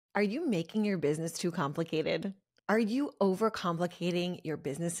Are you making your business too complicated? Are you overcomplicating your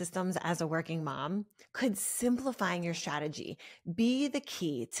business systems as a working mom? Could simplifying your strategy be the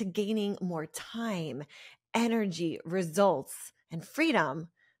key to gaining more time, energy, results, and freedom,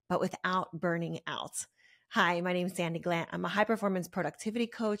 but without burning out? Hi, my name is Sandi Glandt. I'm a high performance productivity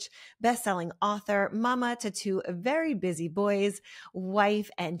coach, best-selling author, mama to two very busy boys,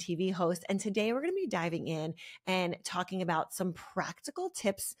 wife, and TV host. And today we're going to be diving in and talking about some practical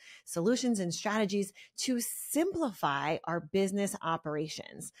tips, solutions, and strategies to simplify our business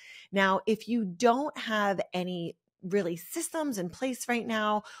operations. Now, if you don't have any really systems in place right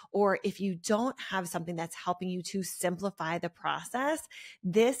now, or if you don't have something that's helping you to simplify the process,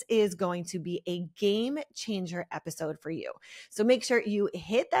 this is going to be a game changer episode for you. So make sure you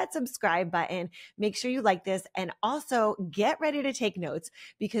hit that subscribe button, make sure you like this, and also get ready to take notes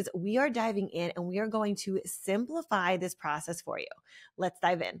because we are diving in and we are going to simplify this process for you. Let's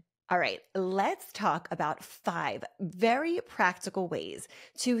dive in. All right, let's talk about 5 very practical ways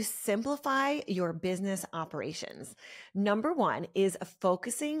to simplify your business operations. Number 1 is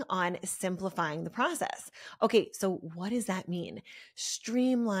focusing on simplifying the process. Okay, so what does that mean?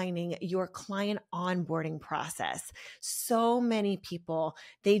 Streamlining your client onboarding process. So many people,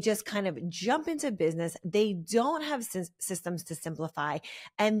 they just kind of jump into business. They don't have systems to simplify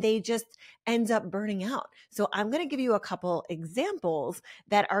and they just end up burning out. So I'm going to give you a couple examples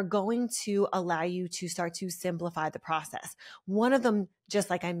that are going to allow you to start to simplify the process. One of them, just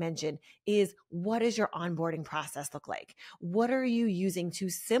like I mentioned, is what does your onboarding process look like? What are you using to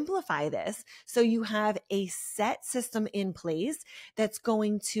simplify this so you have a set system in place that's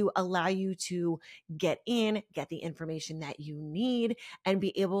going to allow you to get in, get the information that you need, and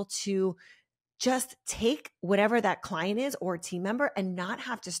be able to just take whatever that client is or team member and not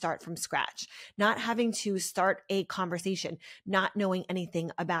have to start from scratch, not having to start a conversation, not knowing anything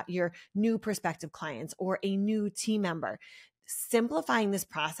about your new prospective clients or a new team member. Simplifying this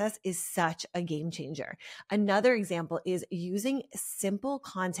process is such a game changer. Another example is using simple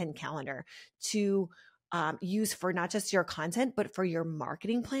content calendar to use for not just your content, but for your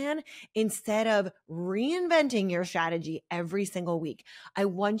marketing plan instead of reinventing your strategy every single week. I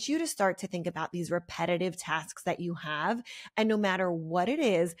want you to start to think about these repetitive tasks that you have. And no matter what it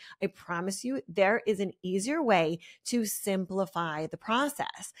is, I promise you, there is an easier way to simplify the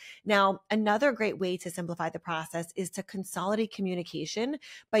process. Now, another great way to simplify the process is to consolidate communication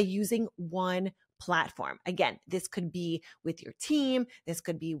by using one platform. Again, this could be with your team. This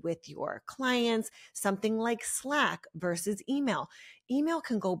could be with your clients, something like Slack versus email. Email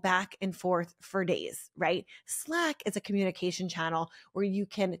can go back and forth for days, right? Slack is a communication channel where you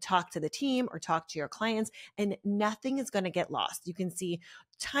can talk to the team or talk to your clients and nothing is going to get lost. You can see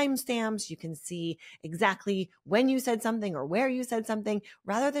timestamps. You can see exactly when you said something or where you said something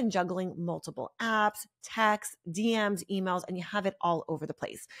rather than juggling multiple apps, texts, DMs, emails, and you have it all over the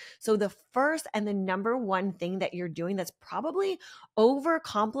place. So the first and the number one thing that you're doing that's probably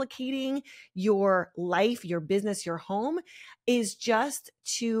overcomplicating your life, your business, your home is just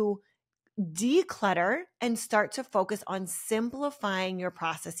to declutter and start to focus on simplifying your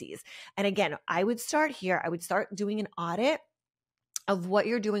processes. And again, I would start here. I would start doing an audit of what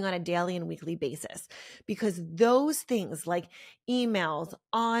you're doing on a daily and weekly basis, because those things like emails,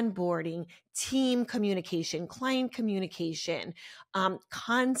 onboarding, team communication, client communication,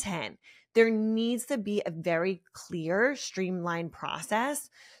 content, there needs to be a very clear, streamlined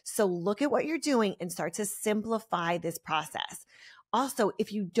process. So look at what you're doing and start to simplify this process. Also,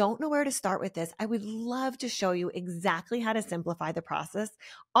 if you don't know where to start with this, I would love to show you exactly how to simplify the process,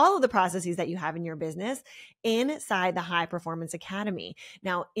 all of the processes that you have in your business inside the High Performance Academy.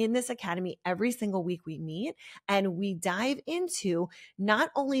 Now, in this academy, every single week we meet and we dive into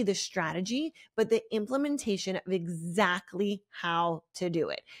not only the strategy, but the implementation of exactly how to do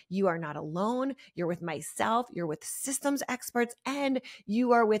it. You are not alone. You're with myself. You're with systems experts, and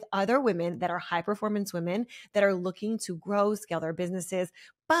you are with other women that are high performance women that are looking to grow, scale their businesses,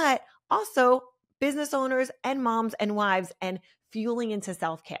 but also business owners and moms and wives and fueling into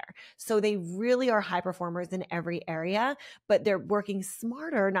self-care. So they really are high performers in every area, but they're working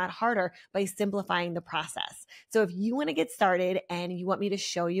smarter, not harder, by simplifying the process. So if you want to get started and you want me to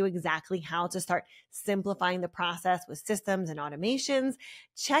show you exactly how to start simplifying the process with systems and automations,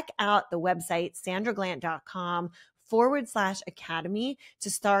 check out the website sandraglandt.com/academy to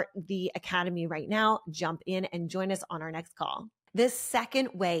start the academy right now. Jump in and join us on our next call. The second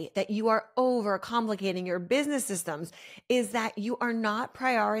way that you are overcomplicating your business systems is that you are not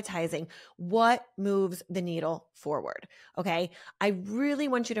prioritizing what moves the needle forward. Okay. I really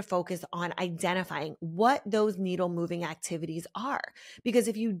want you to focus on identifying what those needle moving activities are, because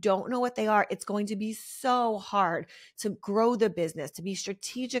if you don't know what they are, it's going to be so hard to grow the business, to be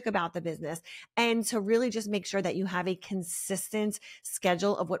strategic about the business, and to really just make sure that you have a consistent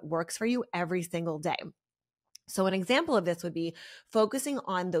schedule of what works for you every single day. So an example of this would be focusing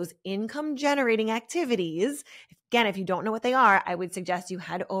on those income generating activities. Again, if you don't know what they are, I would suggest you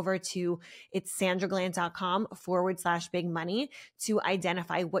head over to sandraglandt.com/big money to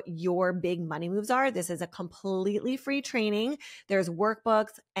identify what your big money moves are. This is a completely free training. There's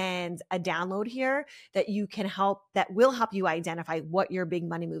workbooks and a download here that will help you identify what your big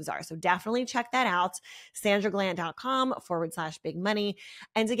money moves are. So definitely check that out. sandraglandt.com/big money.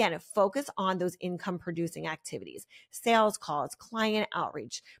 And again, focus on those income producing activities, sales calls, client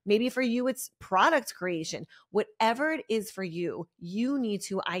outreach. Maybe for you, it's product creation. Whatever it is for you, you need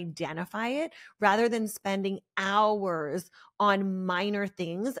to identify it rather than spending hours on minor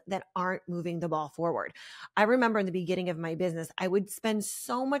things that aren't moving the ball forward. I remember in the beginning of my business, I would spend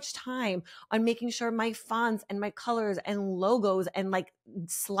so much time on making sure my fonts and my colors and logos and like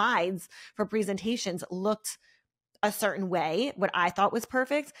slides for presentations looked a certain way, what I thought was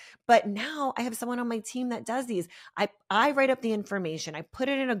perfect. But now I have someone on my team that does these. I write up the information, I put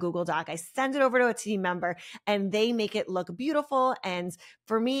it in a Google Doc, I send it over to a team member, and they make it look beautiful. And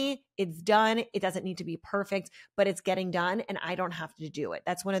for me, it's done. It doesn't need to be perfect, but it's getting done and I don't have to do it.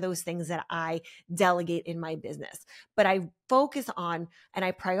 That's one of those things that I delegate in my business. But I focus on and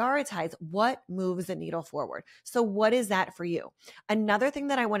I prioritize what moves the needle forward. So what is that for you? Another thing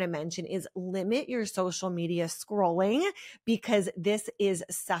that I want to mention is limit your social media scrolling, because this is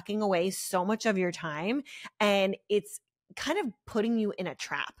sucking away so much of your time and it's kind of putting you in a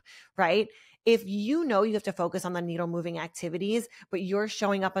trap, right? If you know you have to focus on the needle moving activities, but you're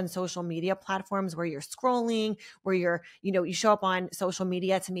showing up on social media platforms where you're scrolling, where you show up on social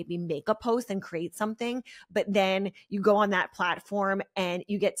media to maybe make a post and create something, but then you go on that platform and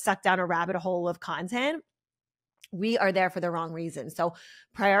you get sucked down a rabbit hole of content, we are there for the wrong reason. So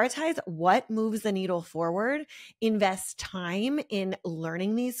prioritize what moves the needle forward, invest time in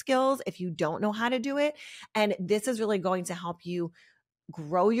learning these skills if you don't know how to do it. And this is really going to help you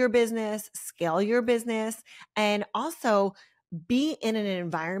grow your business, scale your business, and also be in an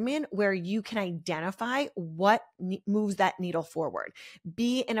environment where you can identify what moves that needle forward.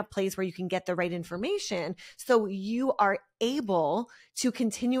 Be in a place where you can get the right information so you are able to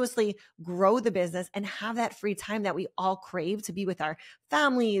continuously grow the business and have that free time that we all crave to be with our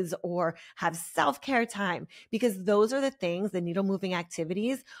families or have self-care time, because those are the things, the needle moving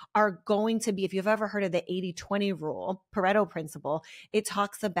activities are going to be. If you've ever heard of the 80-20 rule, Pareto principle, it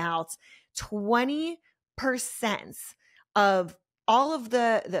talks about 20% of all of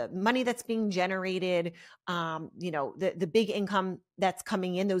the money that's being generated, the big income that's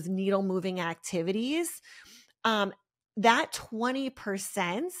coming in, those needle moving activities, that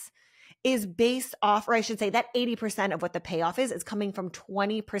 20% is based off, or I should say that 80% of what the payoff is coming from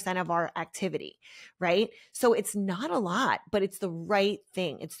 20% of our activity, right? So it's not a lot, but it's the right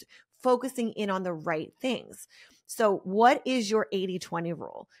thing. It's focusing in on the right things. So what is your 80-20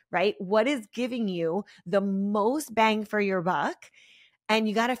 rule, right? What is giving you the most bang for your buck? And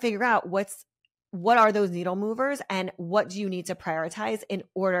you got to figure out what are those needle movers and what do you need to prioritize in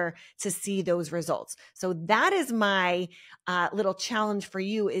order to see those results. So that is my little challenge for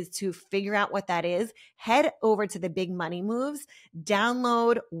you, is to figure out what that is. Head over to the Big Money Moves,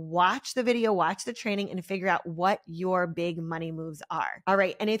 download, watch the video, watch the training, and figure out what your big money moves are. All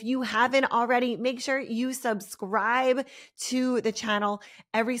right. And if you haven't already, make sure you subscribe to the channel.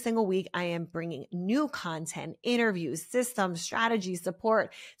 Every single week, I am bringing new content, interviews, systems, strategies,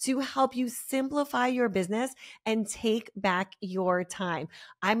 support to help you simplify your business and take back your time.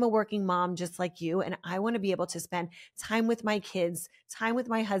 I'm a working mom just like you, and I want to be able to spend time with my kids, time with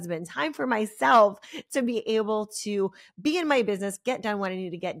my husband, time for myself to be able to be in my business, get done what I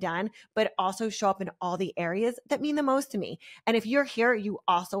need to get done, but also show up in all the areas that mean the most to me. And if you're here, you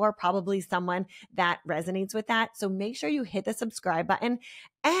also are probably someone that resonates with that. So make sure you hit the subscribe button.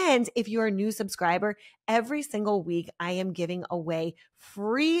 And if you're a new subscriber, every single week I am giving away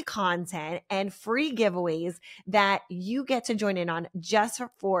free content and free giveaways that you get to join in on just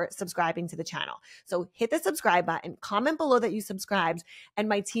for subscribing to the channel. So hit the subscribe button, comment below that you subscribed, and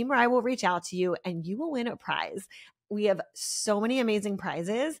my team or I will reach out to you and you will win a prize. We have so many amazing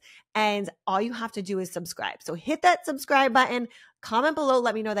prizes, and all you have to do is subscribe. So hit that subscribe button, comment below,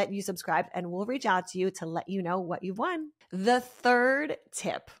 let me know that you subscribed, and we'll reach out to you to let you know what you've won. The third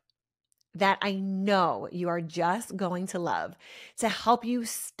tip that I know you are just going to love to help you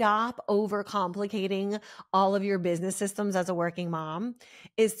stop overcomplicating all of your business systems as a working mom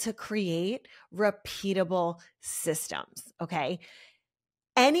is to create repeatable systems, okay?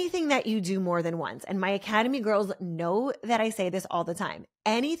 Anything that you do more than once, and my Academy girls know that I say this all the time,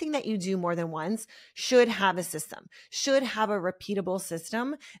 anything that you do more than once should have a system, should have a repeatable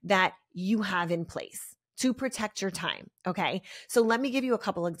system that you have in place to protect your time, okay? So let me give you a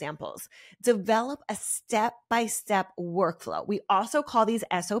couple examples. Develop a step-by-step workflow. We also call these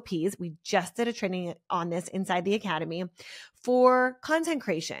SOPs. We just did a training on this inside the Academy for content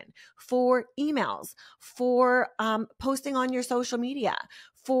creation, for emails, for posting on your social media,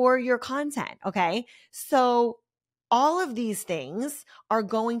 for your content, okay? So all of these things are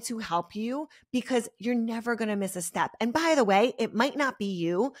going to help you because you're never going to miss a step. And by the way, it might not be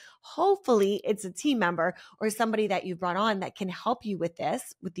you. Hopefully it's a team member or somebody that you've brought on that can help you with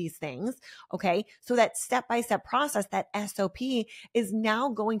these things. Okay. So that step-by-step process, that SOP is now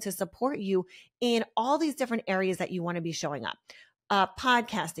going to support you in all these different areas that you want to be showing up.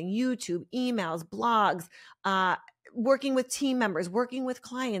 Podcasting, YouTube, emails, blogs, working with team members, working with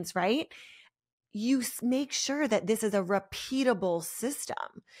clients, right? You make sure that this is a repeatable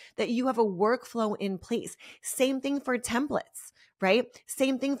system, that you have a workflow in place. Same thing for templates, right?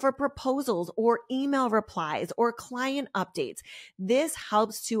 Same thing for proposals or email replies or client updates. This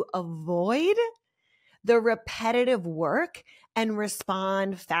helps to avoid the repetitive work and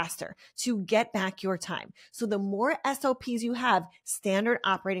respond faster to get back your time. So the more SOPs you have, standard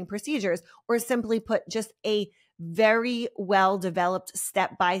operating procedures, or simply put, just a very well-developed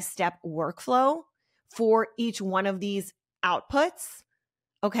step-by-step workflow for each one of these outputs,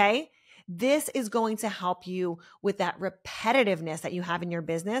 okay? This is going to help you with that repetitiveness that you have in your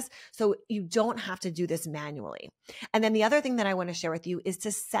business so you don't have to do this manually. And then the other thing that I want to share with you is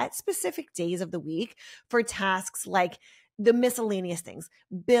to set specific days of the week for tasks like the miscellaneous things,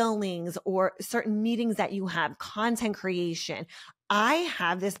 billings, or certain meetings that you have, content creation. I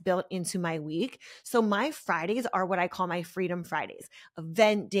have this built into my week. So my Fridays are what I call my Freedom Fridays,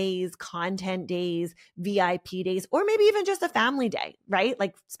 event days, content days, VIP days, or maybe even just a family day, right?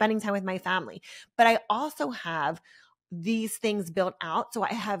 Like spending time with my family. But I also have these things built out. So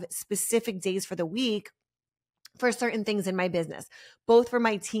I have specific days for the week for certain things in my business, both for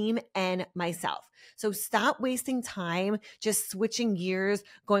my team and myself. So stop wasting time just switching gears,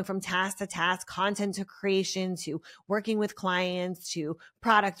 going from task to task, content to creation, to working with clients, to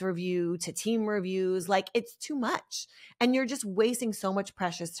product review, to team reviews. Like, it's too much. And you're just wasting so much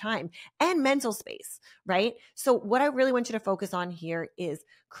precious time and mental space, right? So what I really want you to focus on here is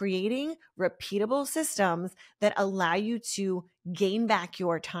creating repeatable systems that allow you to gain back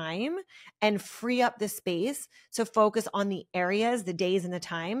your time and free up the space to focus on the areas, the days, and the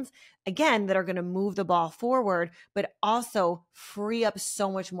times, again, that are going to move the ball forward, but also free up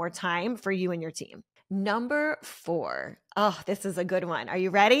so much more time for you and your team. Number 4. Oh, this is a good one. Are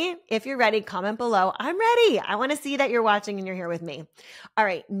you ready? If you're ready, comment below. I'm ready. I want to see that you're watching and you're here with me. All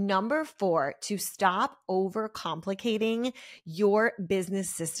right. Number 4, to stop overcomplicating your business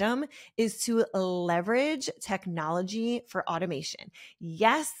system is to leverage technology for automation.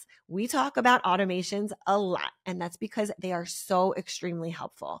 Yes, we talk about automations a lot, and that's because they are so extremely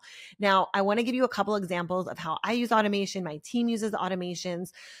helpful. Now, I want to give you a couple examples of how I use automation. My team uses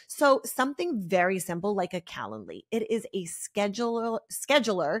automations. So something very simple like a Calendly. It is a scheduler.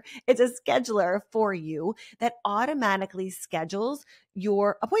 It's a scheduler for you that automatically schedules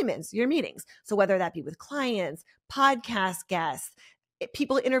your appointments, your meetings. So whether that be with clients, podcast guests,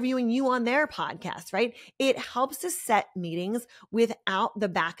 people interviewing you on their podcast, right? It helps to set meetings without the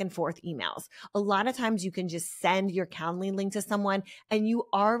back and forth emails. A lot of times you can just send your Calendly link to someone and you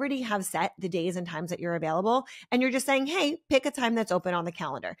already have set the days and times that you're available. And you're just saying, hey, pick a time that's open on the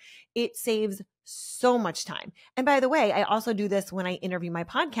calendar. It saves so much time. And by the way, I also do this when I interview my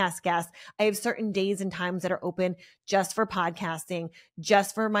podcast guests. I have certain days and times that are open just for podcasting,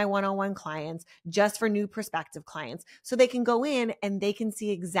 just for my one-on-one clients, just for new prospective clients. So they can go in and they can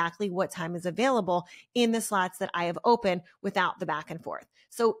see exactly what time is available in the slots that I have open without the back and forth.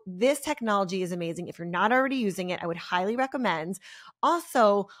 So this technology is amazing. If you're not already using it, I would highly recommend.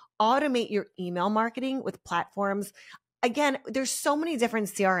 Also, automate your email marketing with platforms. Again, there's so many different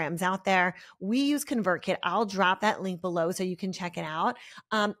CRMs out there. We use ConvertKit. I'll drop that link below so you can check it out.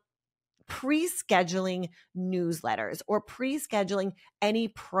 pre-scheduling newsletters or pre-scheduling any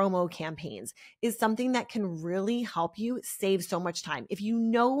promo campaigns is something that can really help you save so much time. If you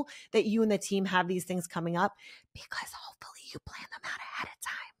know that you and the team have these things coming up, because hopefully you plan them out ahead of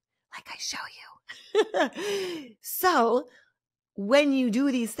time, like I show you. So when you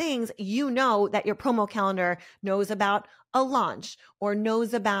do these things, you know that your promo calendar knows about a launch or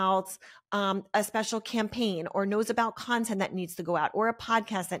knows about a special campaign or knows about content that needs to go out or a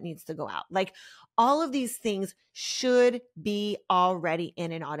podcast that needs to go out. Like all of these things should be already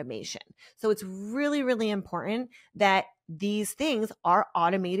in an automation. So it's really, really important that these things are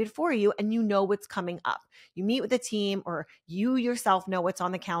automated for you and you know what's coming up. You meet with a team or you yourself know what's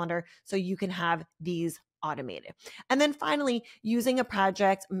on the calendar so you can have these automated. And then finally, using a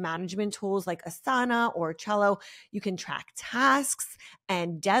project management tools like Asana or Trello, you can track tasks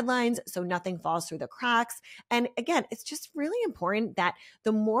and deadlines so nothing falls through the cracks. And again, it's just really important that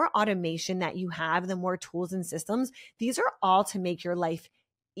the more automation that you have, the more tools and systems, these are all to make your life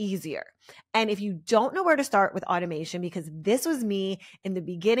easier. And if you don't know where to start with automation, because this was me in the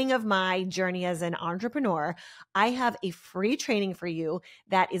beginning of my journey as an entrepreneur, I have a free training for you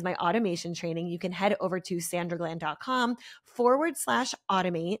that is my automation training. You can head over to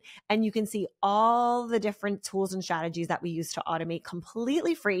sandraglandt.com/automate, and you can see all the different tools and strategies that we use to automate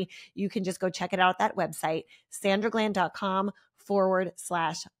completely free. You can just go check it out at that website,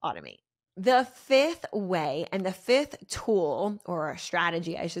 sandraglandt.com/automate. The fifth way and the fifth tool or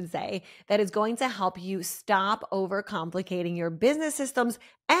strategy, I should say, that is going to help you stop overcomplicating your business systems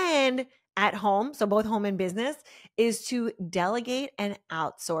and at home, so both home and business, is to delegate and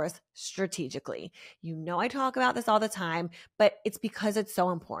outsource strategically. You know I talk about this all the time, but it's because it's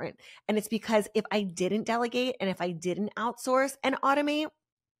so important. And it's because if I didn't delegate and if I didn't outsource and automate,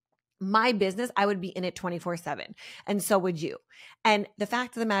 my business, I would be in it 24/7. And so would you. And the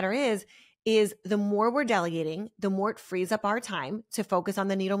fact of the matter is the more we're delegating, the more it frees up our time to focus on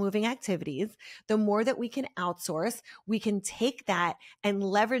the needle moving activities. The more that we can outsource, we can take that and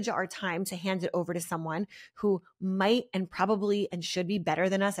leverage our time to hand it over to someone who might and probably and should be better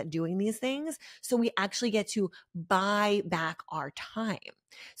than us at doing these things. So we actually get to buy back our time.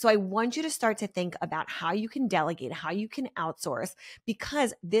 So I want you to start to think about how you can delegate, how you can outsource,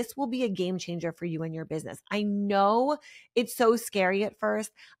 because this will be a game changer for you and your business. I know it's so scary at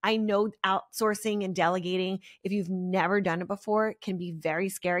first. I know outsourcing and delegating, if you've never done it before, can be very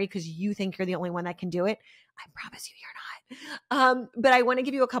scary because you think you're the only one that can do it. I promise you, you're not. But I want to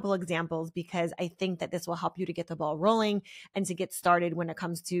give you a couple examples because I think that this will help you to get the ball rolling and to get started when it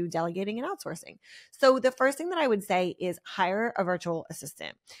comes to delegating and outsourcing. So the first thing that I would say is hire a virtual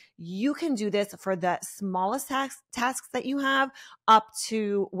assistant. You can do this for the smallest tasks that you have up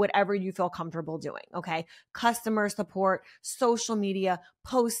to whatever you feel comfortable doing. Okay. Customer support, social media,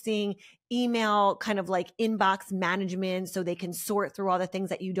 posting, email, kind of like inbox management so they can sort through all the things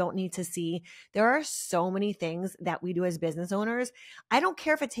that you don't need to see. There are so many things that we do as business owners. I don't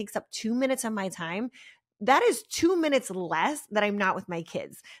care if it takes up 2 minutes of my time. That is 2 minutes less that I'm not with my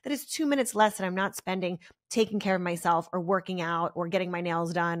kids. That is 2 minutes less that I'm not spending taking care of myself or working out or getting my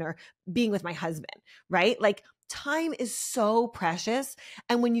nails done or being with my husband, right? Like time is so precious.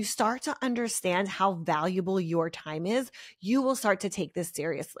 And when you start to understand how valuable your time is, you will start to take this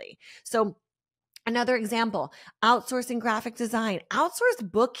seriously. So another example, outsourcing graphic design, outsource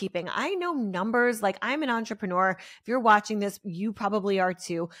bookkeeping. I know numbers, like I'm an entrepreneur. If you're watching this, you probably are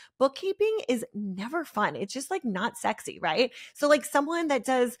too. Bookkeeping is never fun. It's just like not sexy, right? So like someone that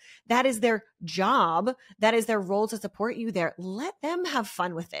is their job, that is their role to support you there, let them have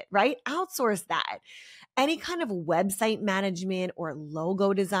fun with it, right? Outsource that. Any kind of website management or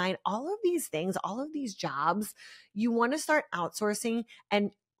logo design, all of these things, all of these jobs, you want to start outsourcing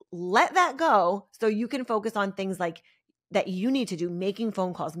and let that go so you can focus on things like that you need to do, making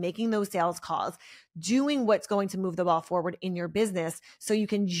phone calls, making those sales calls, doing what's going to move the ball forward in your business so you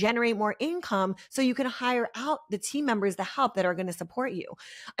can generate more income so you can hire out the team members, the help that are going to support you.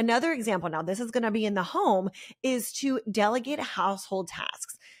 Another example, now this is going to be in the home, is to delegate household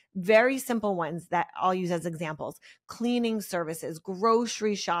tasks. Very simple ones that I'll use as examples: cleaning services,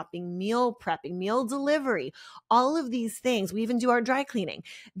 grocery shopping, meal prepping, meal delivery, all of these things. We even do our dry cleaning.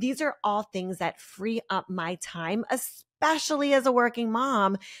 These are all things that free up my time, especially as a working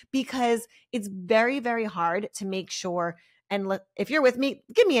mom, because it's very, very hard to make sure And look, if you're with me,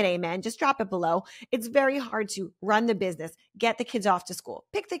 give me an amen. Just drop it below. It's very hard to run the business, get the kids off to school,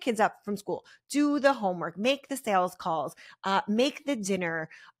 pick the kids up from school, do the homework, make the sales calls, make the dinner,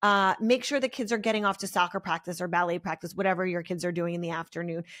 make sure the kids are getting off to soccer practice or ballet practice, whatever your kids are doing in the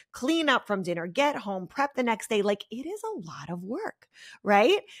afternoon, clean up from dinner, get home, prep the next day. Like, it is a lot of work,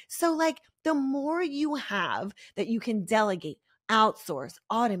 right? So like, the more you have that you can delegate, outsource,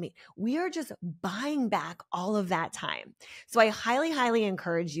 automate, we are just buying back all of that time. So I highly, highly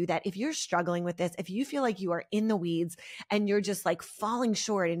encourage you that if you're struggling with this, if you feel like you are in the weeds and you're just like falling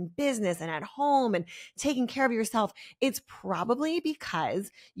short in business and at home and taking care of yourself, it's probably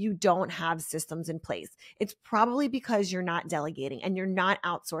because you don't have systems in place. It's probably because you're not delegating and you're not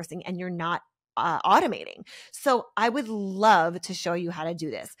outsourcing and you're not automating. So I would love to show you how to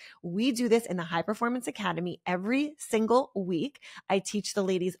do this. We do this in the High Performance Academy every single week. I teach the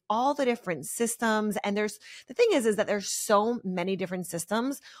ladies all the different systems. And the thing is that there's so many different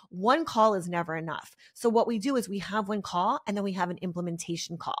systems. One call is never enough. So what we do is we have one call and then we have an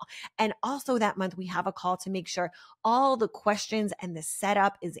implementation call. And also that month we have a call to make sure all the questions and the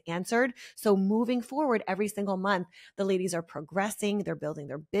setup is answered. So moving forward every single month, the ladies are progressing, they're building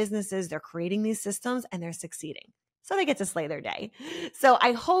their businesses, they're creating these systems, and they're succeeding. So they get to slay their day. So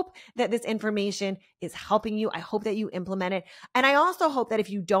I hope that this information is helping you. I hope that you implement it. And I also hope that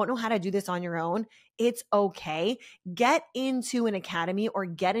if you don't know how to do this on your own, it's okay. Get into an academy or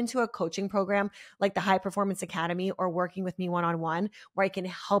get into a coaching program like the High Performance Academy or working with me one-on-one where I can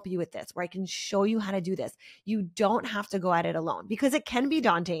help you with this, where I can show you how to do this. You don't have to go at it alone because it can be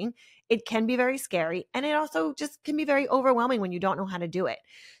daunting. It can be very scary. And it also just can be very overwhelming when you don't know how to do it.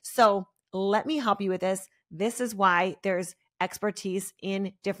 So let me help you with this. This is why there's expertise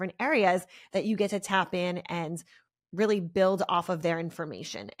in different areas that you get to tap in and really build off of their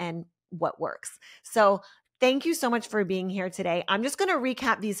information and what works. So thank you so much for being here today. I'm just going to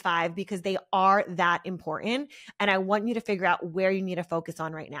recap these 5 because they are that important. And I want you to figure out where you need to focus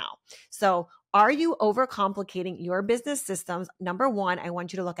on right now. So are you overcomplicating your business systems? Number 1, I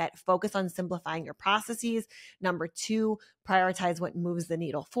want you to look at focus on simplifying your processes. Number 2, prioritize what moves the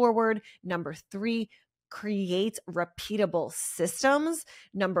needle forward. Number 3, create repeatable systems.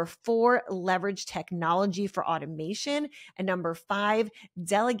 Number 4, leverage technology for automation. And number 5,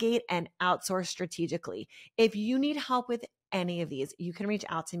 delegate and outsource strategically. If you need help with any of these, you can reach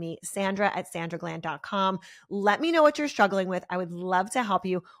out to me, Sandra@sandraglandt.com. Let me know what you're struggling with. I would love to help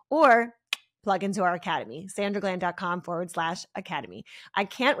you, or plug into our academy, sandraglandt.com/academy. I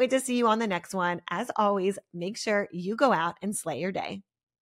can't wait to see you on the next one. As always, make sure you go out and slay your day.